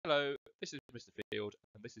Hello, this is Mr. Field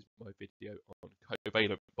and this is my video on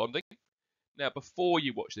covalent bonding. Now before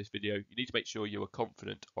you watch this video you need to make sure you are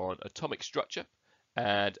confident on atomic structure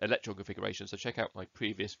and electron configuration, so check out my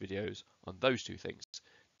previous videos on those two things.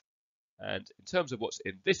 And in terms of what's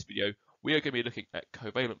in this video, we are going to be looking at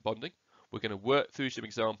covalent bonding. We're going to work through some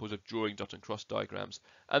examples of drawing dot and cross diagrams,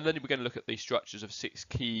 and then we're going to look at the structures of 6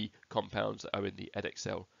 key compounds that are in the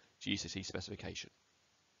Edexcel GCSE specification.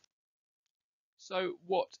 So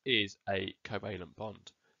what is a covalent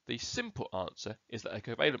bond? The simple answer is that a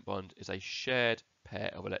covalent bond is a shared pair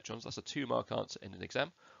of electrons. That's a 2-mark answer in an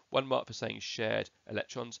exam. 1 mark for saying shared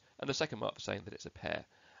electrons and the second mark for saying that it's a pair.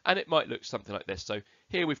 And it might look something like this. So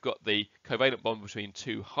here we've got the covalent bond between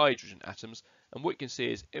 2 hydrogen atoms, and what you can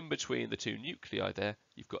see is in between the 2 nuclei there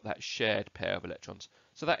you've got that shared pair of electrons.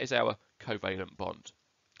 So that is our covalent bond.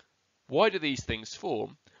 Why do these things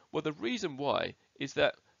form? Well, the reason why is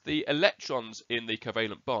that the electrons in the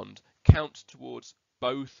covalent bond count towards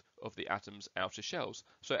both of the atom's outer shells,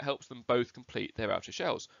 so it helps them both complete their outer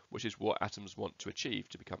shells, which is what atoms want to achieve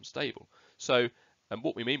to become stable. So, and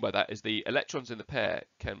what we mean by that is the electrons in the pair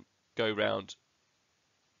can go round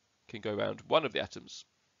one of the atoms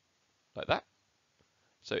like that,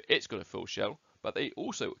 so it's got a full shell, but they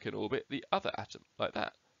also can orbit the other atom like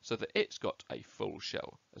that, so that it's got a full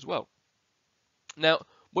shell as well. Now,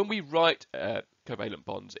 when we write covalent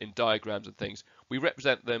bonds in diagrams and things, we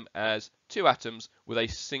represent them as 2 atoms with a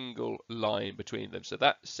single line between them. So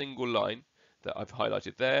that single line that I've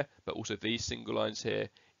highlighted there, but also these single lines here,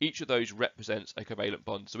 each of those represents a covalent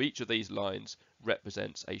bond. So each of these lines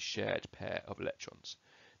represents a shared pair of electrons.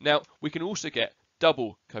 Now, we can also get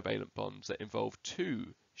double covalent bonds that involve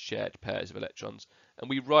 2 shared pairs of electrons, and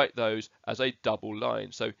we write those as a double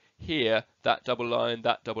line. So here, that double line,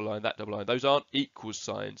 that double line, that double line, those aren't equal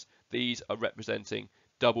signs. These are representing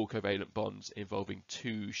double covalent bonds involving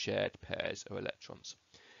 2 shared pairs of electrons.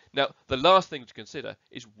 Now, the last thing to consider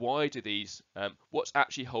is why do these, what's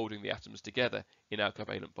actually holding the atoms together in our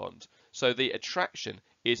covalent bond? So the attraction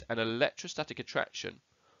is an electrostatic attraction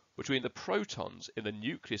between the protons in the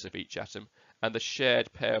nucleus of each atom and the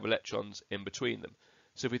shared pair of electrons in between them.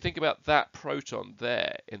 So if we think about that proton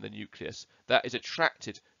there in the nucleus, that is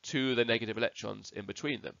attracted to the negative electrons in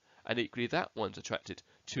between them, and equally that one's attracted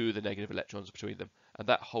to the negative electrons between them, and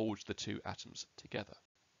that holds the 2 atoms together.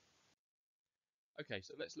 Okay,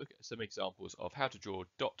 so let's look at some examples of how to draw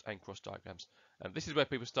dot and cross diagrams, and this is where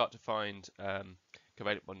people start to find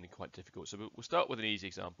covalent bonding quite difficult. So we'll start with an easy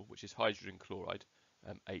example, which is hydrogen chloride,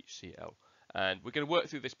 HCl, and we're going to work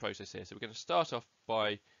through this process here. So we're going to start off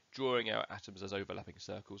by drawing our atoms as overlapping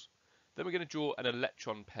circles. Then we're going to draw an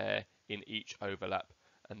electron pair in each overlap,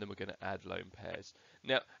 and then we're going to add lone pairs.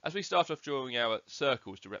 Now, as we start off drawing our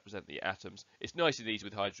circles to represent the atoms, it's nice and easy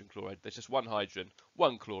with hydrogen chloride. There's just 1 hydrogen,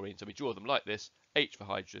 1 chlorine, so we draw them like this: H for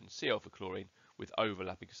hydrogen, Cl for chlorine, with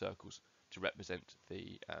overlapping circles to represent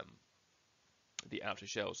the outer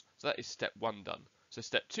shells. So that is step 1 done. So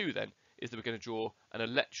step 2 then is that we're going to draw an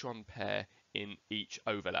electron pair in each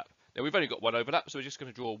overlap. Now we've only got 1 overlap, so we're just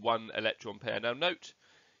going to draw 1 electron pair. Now note,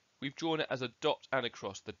 we've drawn it as a dot and a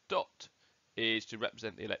cross. The dot is to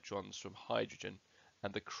represent the electrons from hydrogen,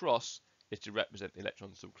 and the cross is to represent the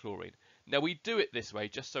electrons from chlorine. Now we do it this way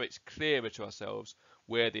just so it's clearer to ourselves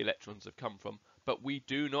where the electrons have come from, but we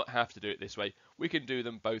do not have to do it this way. We can do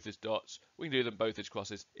them both as dots, we can do them both as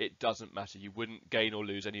crosses. It doesn't matter. You wouldn't gain or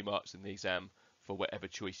lose any marks in the exam for whatever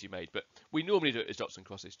choice you made, but we normally do it as dots and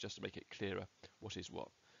crosses just to make it clearer what is what.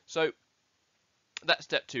 So that's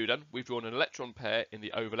step 2 done. We've drawn an electron pair in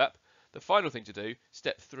the overlap. The final thing to do,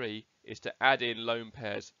 step 3, is to add in lone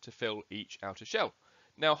pairs to fill each outer shell.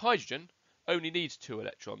 Now hydrogen only needs 2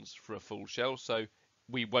 electrons for a full shell, so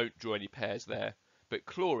we won't draw any pairs there, but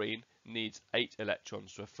chlorine needs 8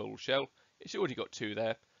 electrons for a full shell. It's already got 2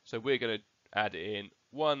 there, so we're going to add in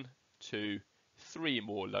 1, 2, 3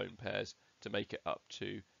 more lone pairs to make it up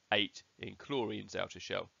to 8 in chlorine's outer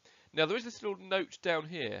shell. Now there is this little note down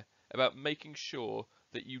here about making sure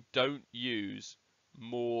that you don't use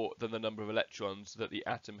more than the number of electrons that the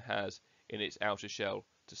atom has in its outer shell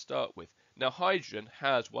to start with. Now hydrogen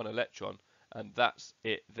has 1 electron, and that's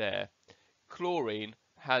it there. Chlorine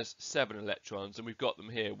has 7 electrons, and we've got them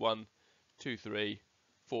here: 1, 2, 3,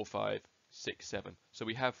 4, 5, 6, 7. So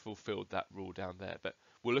we have fulfilled that rule down there, but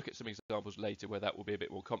we'll look at some examples later where that will be a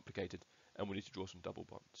bit more complicated and we'll need to draw some double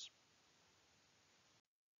bonds.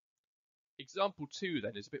 Example 2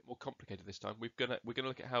 then is a bit more complicated this time. We're gonna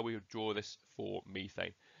look at how we would draw this for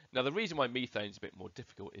methane. Now the reason why methane is a bit more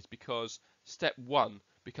difficult is because step 1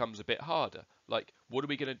 becomes a bit harder. Like, what are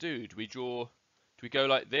we going to do? Do we go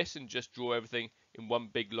like this and just draw everything in one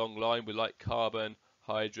big long line with like carbon,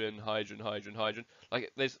 hydrogen, hydrogen, hydrogen, hydrogen.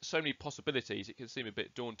 Like there's so many possibilities, it can seem a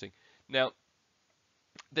bit daunting. Now,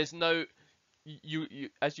 there's no you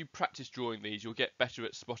as you practice drawing these, you'll get better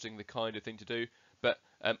at spotting the kind of thing to do. But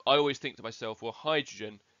I always think to myself, well,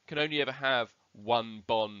 hydrogen can only ever have one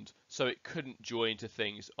bond, so it couldn't join to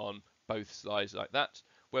things on both sides like that.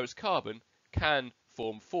 Whereas carbon can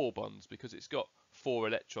form 4 bonds because it's got 4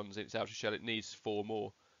 electrons in its outer shell. It needs 4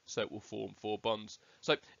 more, so it will form 4 bonds.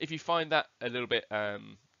 So if you find that a little bit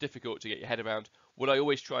difficult to get your head around, what I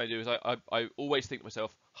always try and do is I always think to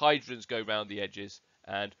myself, hydrogens go around the edges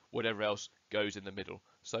and whatever else goes in the middle.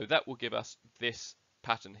 So that will give us this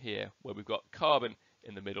pattern here where we've got carbon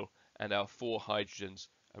in the middle and our 4 hydrogens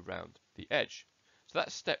around the edge. So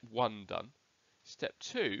that's step 1 done. Step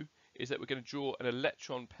 2 is that we're going to draw an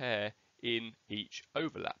electron pair in each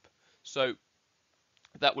overlap. So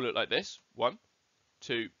that will look like this: 1,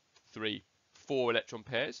 2, 3, 4 electron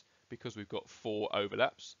pairs because we've got 4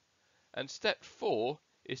 overlaps. And step 4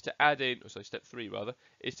 is to add in, or sorry, step 3 rather,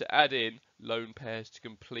 is to add in lone pairs to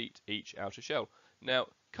complete each outer shell. Now,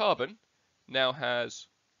 carbon now has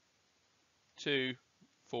 2,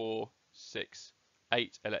 4, 6,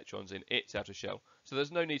 8 electrons in its outer shell. So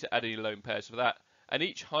there's no need to add any lone pairs for that. And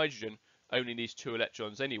each hydrogen only needs 2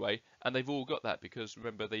 electrons anyway, and they've all got that because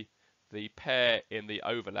remember the pair in the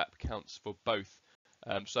overlap counts for both.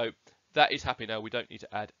 So that is happy now. We don't need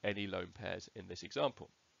to add any lone pairs in this example.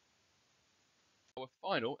 Our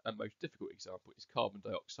final and most difficult example is carbon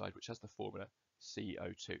dioxide, which has the formula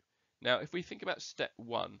CO2. Now, if we think about step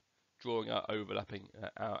 1, drawing our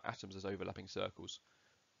atoms as overlapping circles,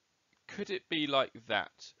 could it be like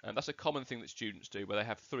that? And that's a common thing that students do where they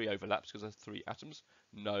have 3 overlaps because there's 3 atoms.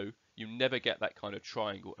 No, you never get that kind of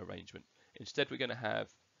triangle arrangement. Instead, we're going to have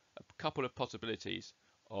a couple of possibilities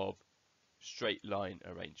of straight line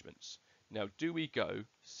arrangements. Now, do we go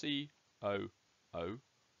COO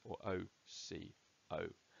or OCO?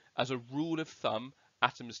 As a rule of thumb,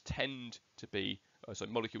 atoms tend to be,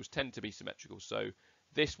 molecules tend to be symmetrical. So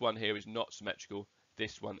this one here is not symmetrical.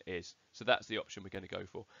 This one is. So that's the option we're going to go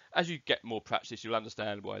for. As you get more practice, you'll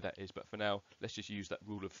understand why that is. But for now, let's just use that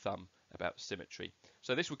rule of thumb about symmetry.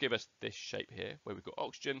 So this will give us this shape here, where we've got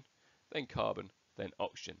oxygen, then carbon, then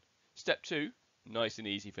oxygen. Step 2, nice and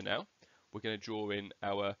easy for now. We're going to draw in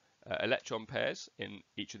our electron pairs in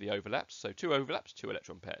each of the overlaps. So 2 overlaps, 2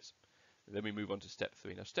 electron pairs. And then we move on to step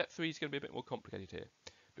 3. Now step 3 is going to be a bit more complicated here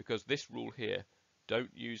because this rule here,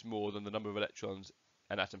 don't use more than the number of electrons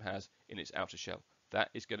an atom has in its outer shell. That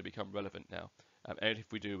is going to become relevant now. And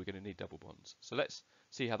if we do, we're going to need double bonds. So let's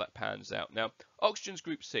see how that pans out. Now, oxygen's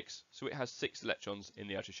group 6, so it has 6 electrons in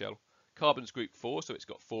the outer shell. Carbon's group 4, so it's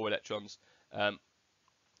got 4 electrons. And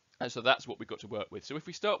so that's what we've got to work with. So if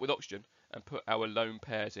we start with oxygen and put our lone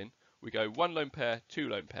pairs in, we go 1 lone pair, 2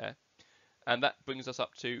 lone pair, and that brings us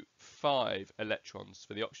up to 5 electrons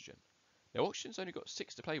for the oxygen. Now, oxygen's only got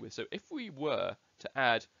 6 to play with, so if we were to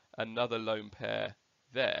add another lone pair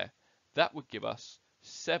there, that would give us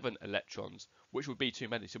 7 electrons, which would be too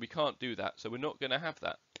many. So we can't do that. So we're not going to have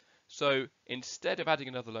that. So instead of adding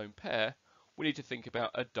another lone pair, we need to think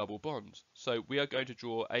about a double bond. So we are going to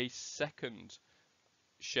draw a second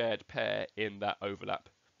shared pair in that overlap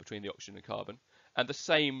between the oxygen and carbon. And the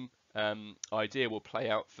same idea will play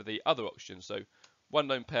out for the other oxygen. So 1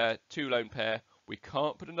 lone pair, 2 lone pair. We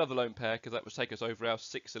can't put another lone pair because that would take us over our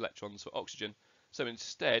 6 electrons for oxygen. So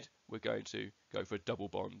instead, we're going to go for a double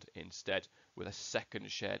bond instead with a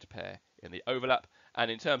second shared pair in the overlap.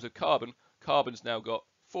 And in terms of carbon, carbon's now got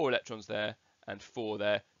 4 electrons there and 4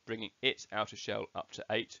 there, bringing its outer shell up to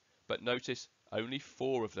 8. But notice only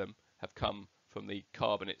 4 of them have come from the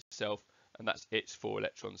carbon itself, and that's its 4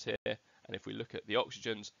 electrons here. And if we look at the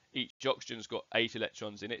oxygens, each oxygen's got 8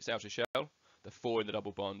 electrons in its outer shell, the 4 in the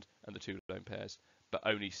double bond and the 2 lone pairs, but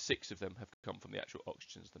only 6 of them have come from the actual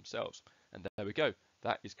oxygens themselves. And there we go.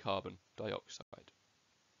 That is carbon dioxide.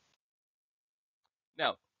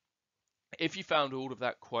 Now, if you found all of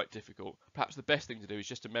that quite difficult, perhaps the best thing to do is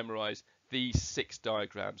just to memorize these 6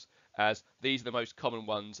 diagrams, as these are the most common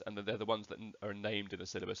ones and they're the ones that are named in the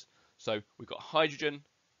syllabus. So we've got hydrogen,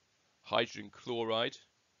 hydrogen chloride,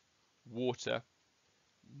 water,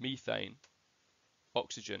 methane,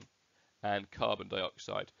 oxygen, and carbon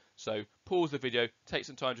dioxide. So pause the video, take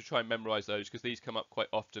some time to try and memorize those because these come up quite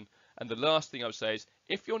often. And the last thing I would say is,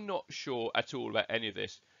 if you're not sure at all about any of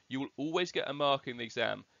this, you will always get a mark in the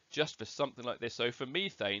exam just for something like this. So for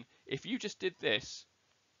methane, if you just did this,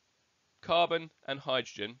 carbon and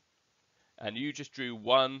hydrogen, and you just drew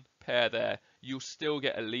 1 pair there, you'll still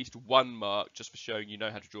get at least 1 mark just for showing you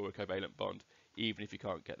know how to draw a covalent bond, even if you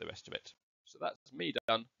can't get the rest of it. So that's me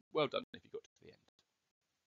done. Well done if you got to the end.